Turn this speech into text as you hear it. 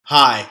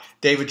Hi,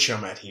 David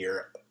Chaumette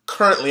here.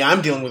 Currently,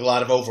 I'm dealing with a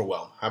lot of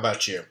overwhelm. How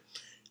about you?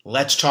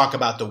 Let's talk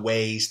about the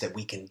ways that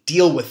we can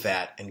deal with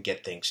that and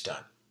get things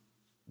done.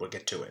 We'll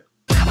get to it.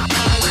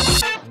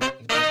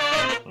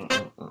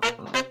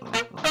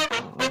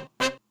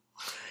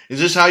 Is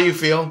this how you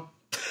feel?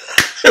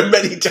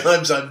 Many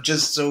times I'm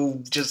just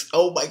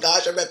oh my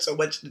gosh, I've got so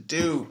much to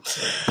do.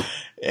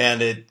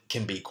 And it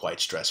can be quite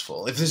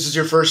stressful. If this is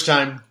your first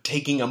time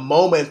taking a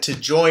moment to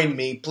join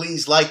me,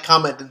 please like,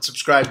 comment, and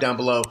subscribe down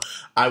below.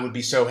 I would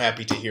be so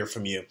happy to hear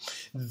from you.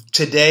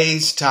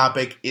 Today's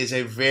topic is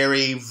a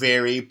very,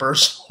 very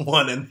personal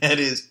one, and that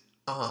is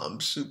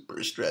I'm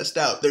super stressed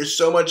out. There's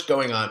so much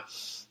going on,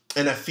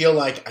 and I feel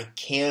like I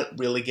can't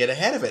really get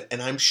ahead of it.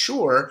 And I'm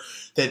sure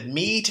that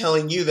me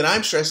telling you that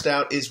I'm stressed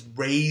out is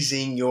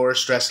raising your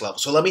stress level.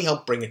 So let me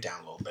help bring it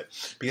down a little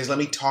bit, because let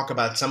me talk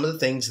about some of the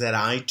things that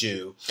I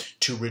do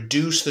to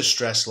reduce the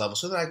stress level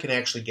so that I can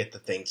actually get the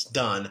things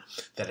done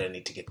that I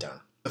need to get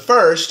done. The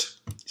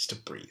first is to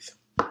breathe.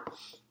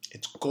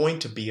 It's going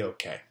to be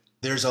okay.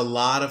 There's a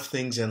lot of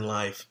things in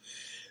life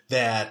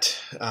that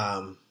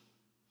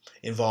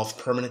involve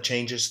permanent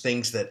changes,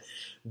 things that,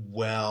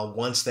 well,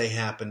 once they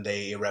happen,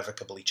 they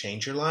irrevocably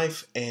change your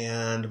life,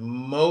 and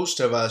most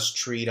of us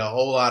treat a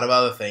whole lot of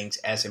other things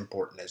as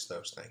important as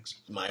those things.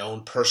 My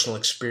own personal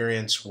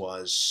experience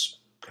was,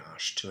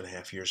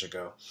 2.5 years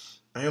ago.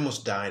 I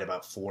almost died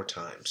about 4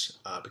 times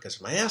because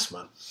of my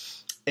asthma,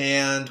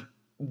 and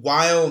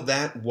while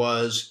that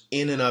was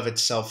in and of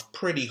itself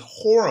pretty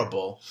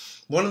horrible,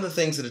 one of the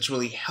things that it's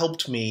really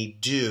helped me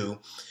do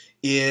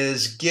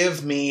is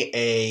give me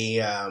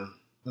a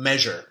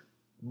measure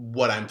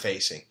what I'm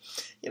facing.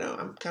 You know,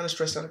 I'm kind of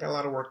stressed out. I got a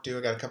lot of work to do.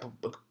 I got a couple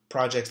of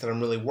projects that I'm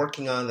really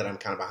working on that I'm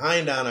kind of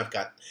behind on. I've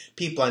got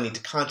people I need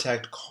to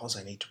contact, calls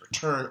I need to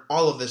return,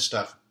 all of this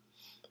stuff.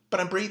 But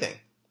I'm breathing.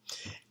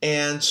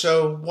 And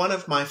so one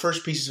of my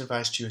first pieces of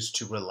advice to you is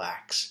to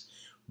relax.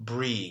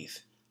 Breathe.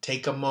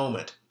 Take a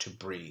moment to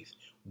breathe.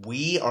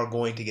 We are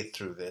going to get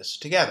through this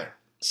together.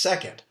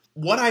 Second,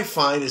 what I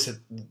find is that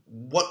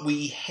what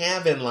we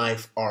have in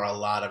life are a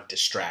lot of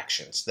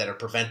distractions that are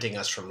preventing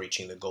us from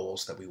reaching the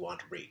goals that we want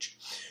to reach.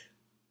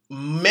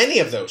 Many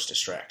of those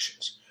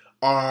distractions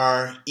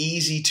are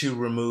easy to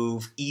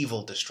remove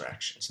evil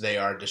distractions. They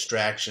are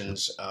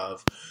distractions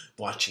of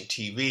watching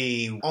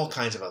TV, all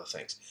kinds of other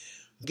things.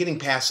 Getting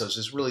past those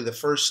is really the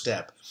first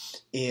step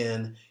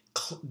in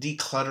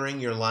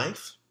decluttering your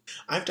life.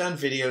 I've done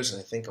videos,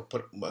 and I think I'll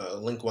put a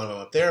link one of them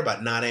up there,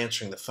 about not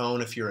answering the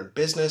phone if you're in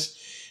business.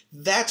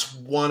 That's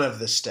one of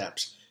the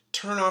steps.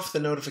 Turn off the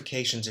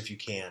notifications if you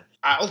can.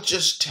 I'll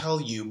just tell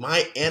you,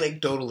 my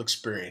anecdotal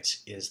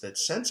experience is that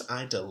since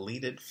I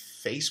deleted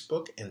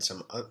Facebook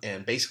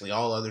and basically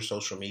all other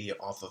social media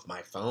off of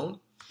my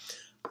phone,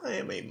 I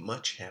am a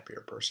much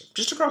happier person,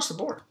 just across the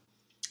board.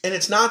 And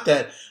it's not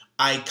that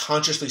I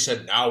consciously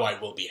said, now I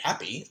will be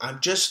happy. I'm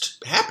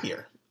just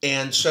happier.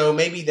 And so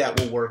maybe that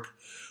will work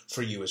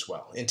for you as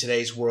well. In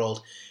today's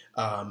world,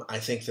 I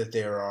think that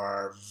there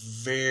are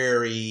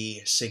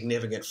very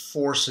significant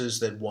forces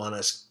that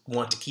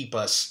want to keep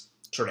us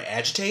sort of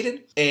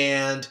agitated.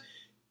 And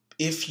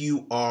if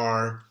you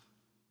are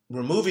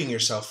removing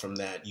yourself from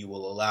that, you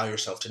will allow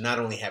yourself to not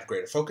only have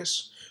greater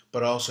focus,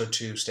 but also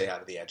to stay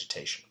out of the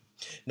agitation.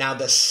 Now,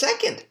 the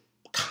second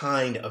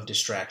kind of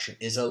distraction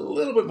is a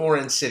little bit more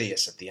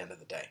insidious at the end of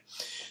the day.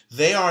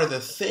 They are the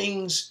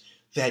things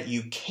that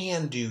you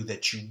can do,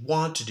 that you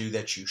want to do,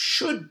 that you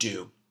should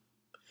do,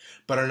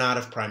 but are not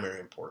of primary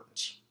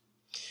importance.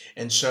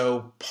 And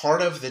so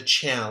part of the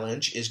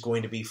challenge is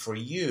going to be for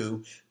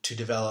you to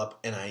develop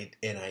an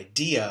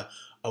idea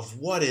of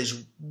what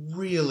is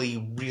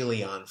really,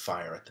 really on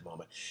fire at the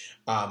moment.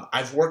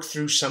 I've worked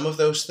through some of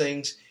those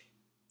things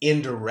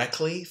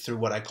indirectly through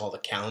what I call the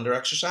calendar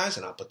exercise,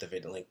 and I'll put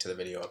the link to the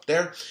video up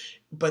there.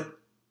 But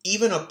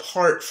even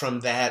apart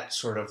from that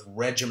sort of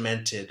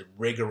regimented,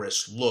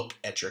 rigorous look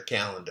at your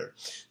calendar,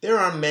 there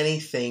are many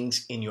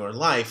things in your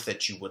life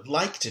that you would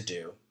like to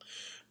do,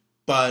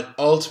 but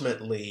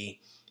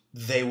ultimately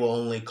they will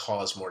only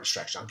cause more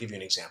distraction. I'll give you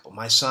an example.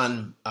 My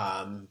son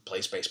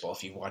plays baseball.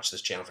 If you've watched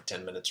this channel for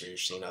 10 minutes or you've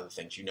seen other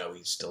things, you know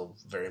he's still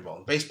very involved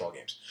in baseball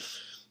games.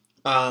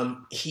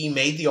 He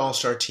made the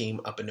all-star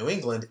team up in New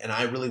England, and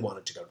I really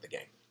wanted to go to the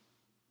game.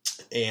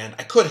 And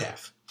I could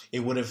have. It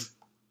would have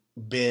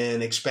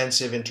been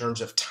expensive in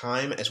terms of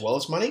time as well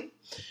as money.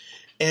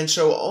 And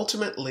so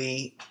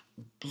ultimately,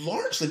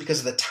 largely because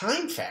of the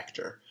time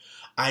factor,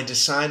 I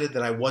decided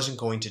that I wasn't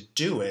going to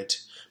do it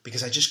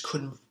because I just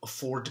couldn't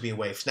afford to be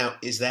away. Now,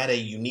 is that a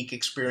unique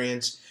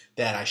experience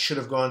that I should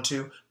have gone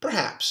to?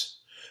 Perhaps.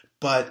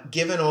 But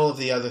given all of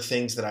the other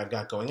things that I've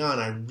got going on,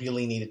 I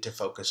really needed to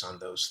focus on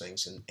those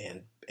things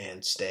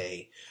and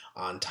stay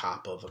on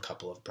top of a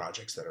couple of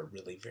projects that are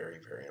really very,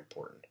 very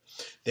important.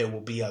 There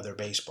will be other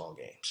baseball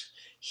games.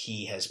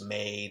 He has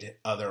made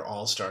other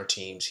all-star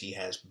teams. He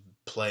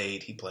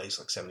plays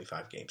like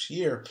 75 games a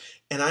year,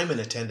 and I'm in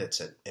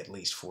attendance at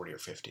least 40 or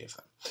 50 of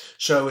them.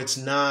 So it's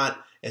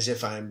not as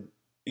if I'm,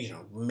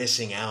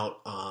 missing out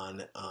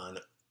on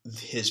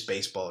his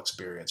baseball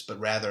experience, but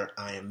rather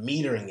I am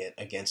metering it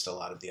against a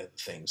lot of the other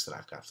things that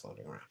I've got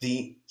floating around.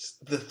 The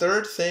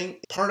third thing,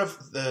 part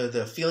of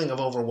the feeling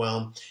of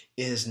overwhelm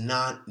is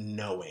not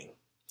knowing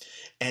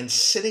and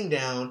sitting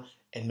down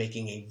and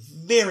making a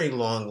very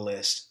long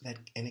list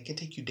and it can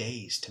take you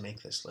days to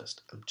make this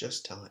list. I'm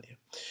just telling you,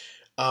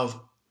 of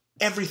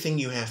everything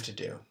you have to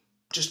do.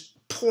 Just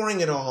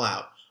pouring it all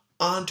out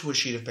onto a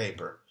sheet of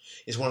paper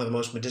is one of the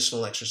most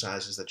medicinal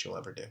exercises that you'll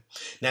ever do.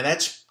 Now,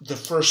 that's the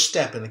first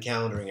step in the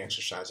calendaring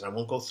exercise, and I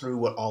won't go through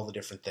what all the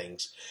different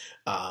things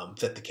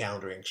that the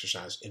calendaring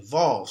exercise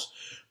involves,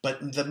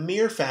 but the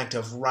mere fact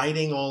of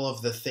writing all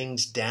of the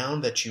things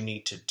down that you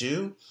need to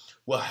do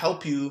will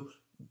help you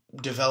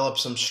develop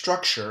some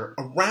structure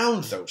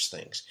around those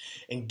things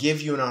and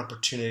give you an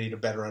opportunity to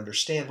better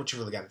understand what you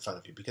really got in front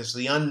of you, because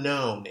the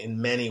unknown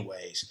in many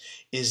ways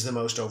is the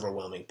most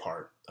overwhelming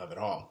part of it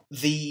all.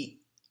 The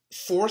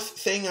fourth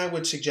thing I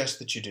would suggest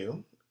that you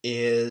do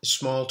is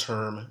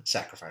small-term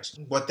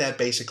sacrificing. What that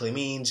basically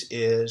means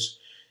is,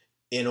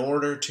 in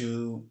order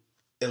to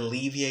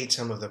alleviate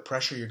some of the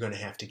pressure, you're going to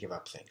have to give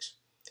up things.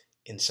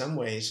 In some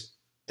ways,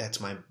 that's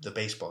the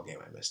baseball game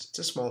I missed. It's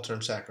a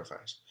small-term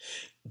sacrifice.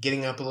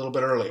 Getting up a little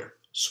bit earlier,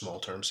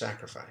 small-term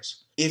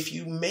sacrifice. If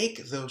you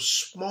make those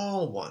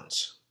small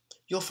ones,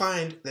 you'll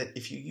find that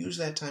if you use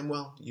that time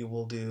well, you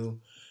will do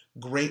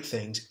great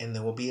things, and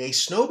there will be a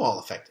snowball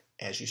effect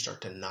as you start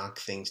to knock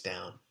things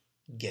down,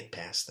 get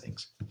past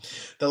things.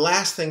 The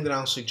last thing that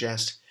I'll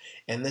suggest,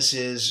 and this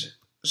is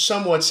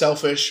somewhat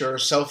selfish or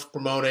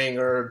self-promoting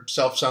or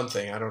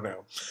self-something, I don't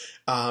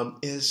know,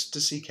 is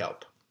to seek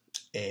help.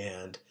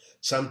 And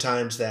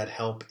sometimes that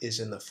help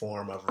is in the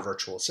form of a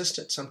virtual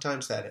assistant.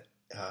 Sometimes that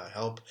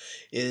help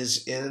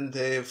is in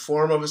the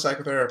form of a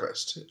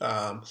psychotherapist.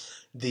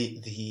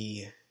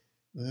 The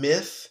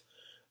myth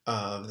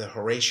of the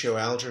Horatio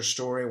Alger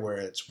story, where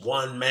it's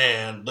one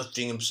man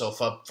lifting himself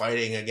up,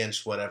 fighting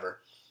against whatever,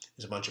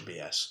 is a bunch of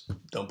BS.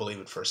 Don't believe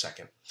it for a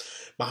second.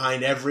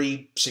 Behind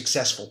every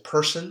successful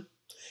person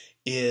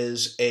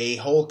is a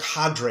whole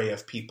cadre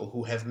of people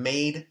who have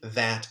made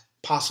that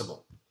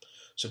possible.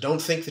 So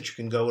don't think that you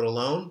can go it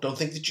alone. Don't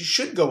think that you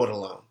should go it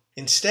alone.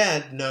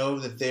 Instead, know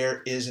that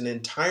there is an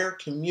entire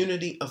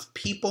community of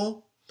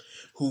people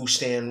who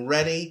stand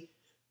ready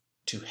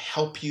to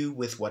help you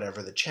with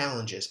whatever the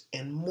challenge is.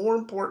 And more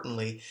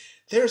importantly,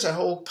 there's a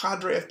whole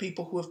cadre of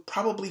people who have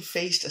probably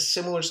faced a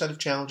similar set of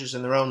challenges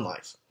in their own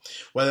life,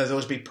 whether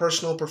those be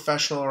personal,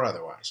 professional, or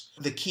otherwise.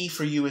 The key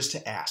for you is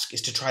to ask,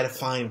 is to try to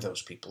find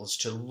those people, is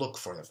to look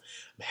for them.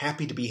 I'm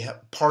happy to be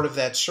part of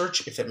that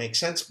search. If it makes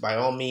sense, by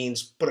all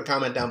means, put a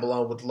comment down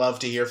below. Would love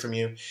to hear from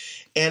you.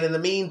 And in the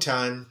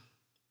meantime,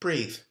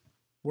 breathe.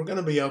 We're going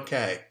to be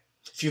okay.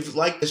 If you've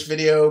liked this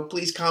video,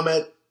 please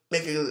comment.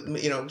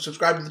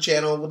 Subscribe to the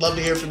channel. Would love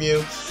to hear from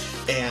you.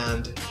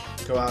 And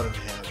go out and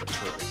have a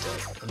terrific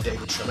day. I'm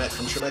David Chaumette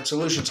from Chaumette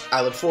Solutions.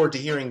 I look forward to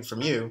hearing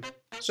from you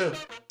soon.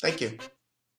 Thank you.